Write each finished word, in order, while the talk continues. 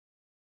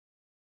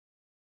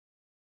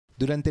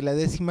Durante la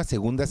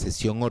 12ª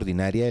sesión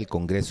ordinaria del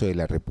Congreso de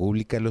la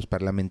República, los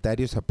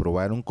parlamentarios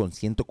aprobaron con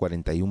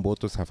 141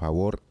 votos a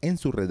favor en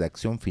su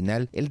redacción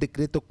final el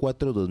decreto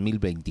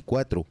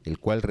 4/2024, el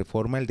cual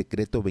reforma el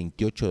decreto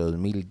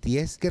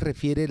 28/2010 que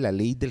refiere la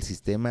ley del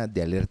sistema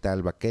de alerta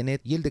Alba-Keneth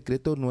y el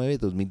decreto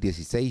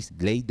 9/2016,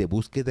 ley de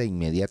búsqueda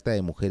inmediata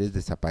de mujeres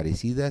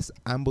desaparecidas,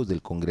 ambos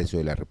del Congreso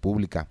de la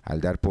República.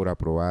 Al dar por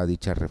aprobada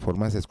dichas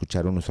reformas, se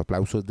escucharon los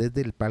aplausos desde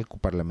el palco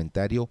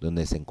parlamentario,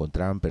 donde se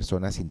encontraban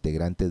personas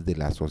integrantes de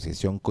la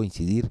asociación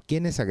Coincidir,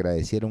 quienes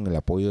agradecieron el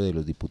apoyo de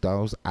los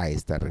diputados a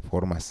estas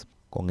reformas.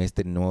 Con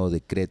este nuevo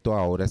decreto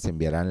ahora se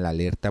enviarán la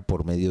alerta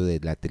por medio de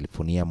la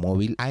telefonía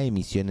móvil a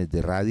emisiones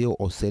de radio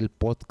o cel,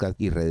 podcast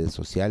y redes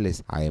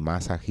sociales.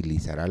 Además,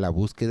 agilizará la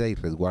búsqueda y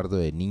resguardo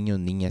de niños,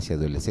 niñas y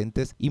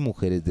adolescentes y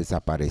mujeres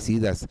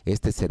desaparecidas.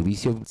 Este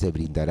servicio se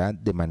brindará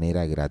de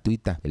manera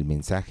gratuita. El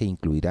mensaje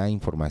incluirá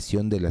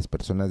información de las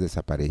personas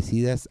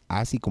desaparecidas,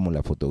 así como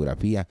la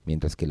fotografía,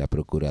 mientras que la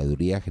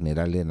Procuraduría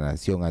General de la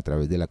Nación, a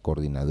través de la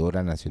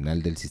Coordinadora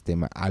Nacional del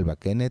Sistema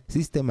Alba-Keneth,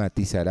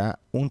 sistematizará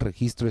un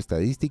registro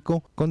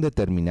estadístico con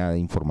determinada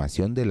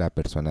información de la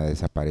persona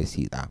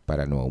desaparecida.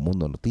 Para Nuevo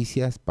Mundo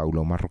Noticias,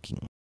 Paulo Marroquín.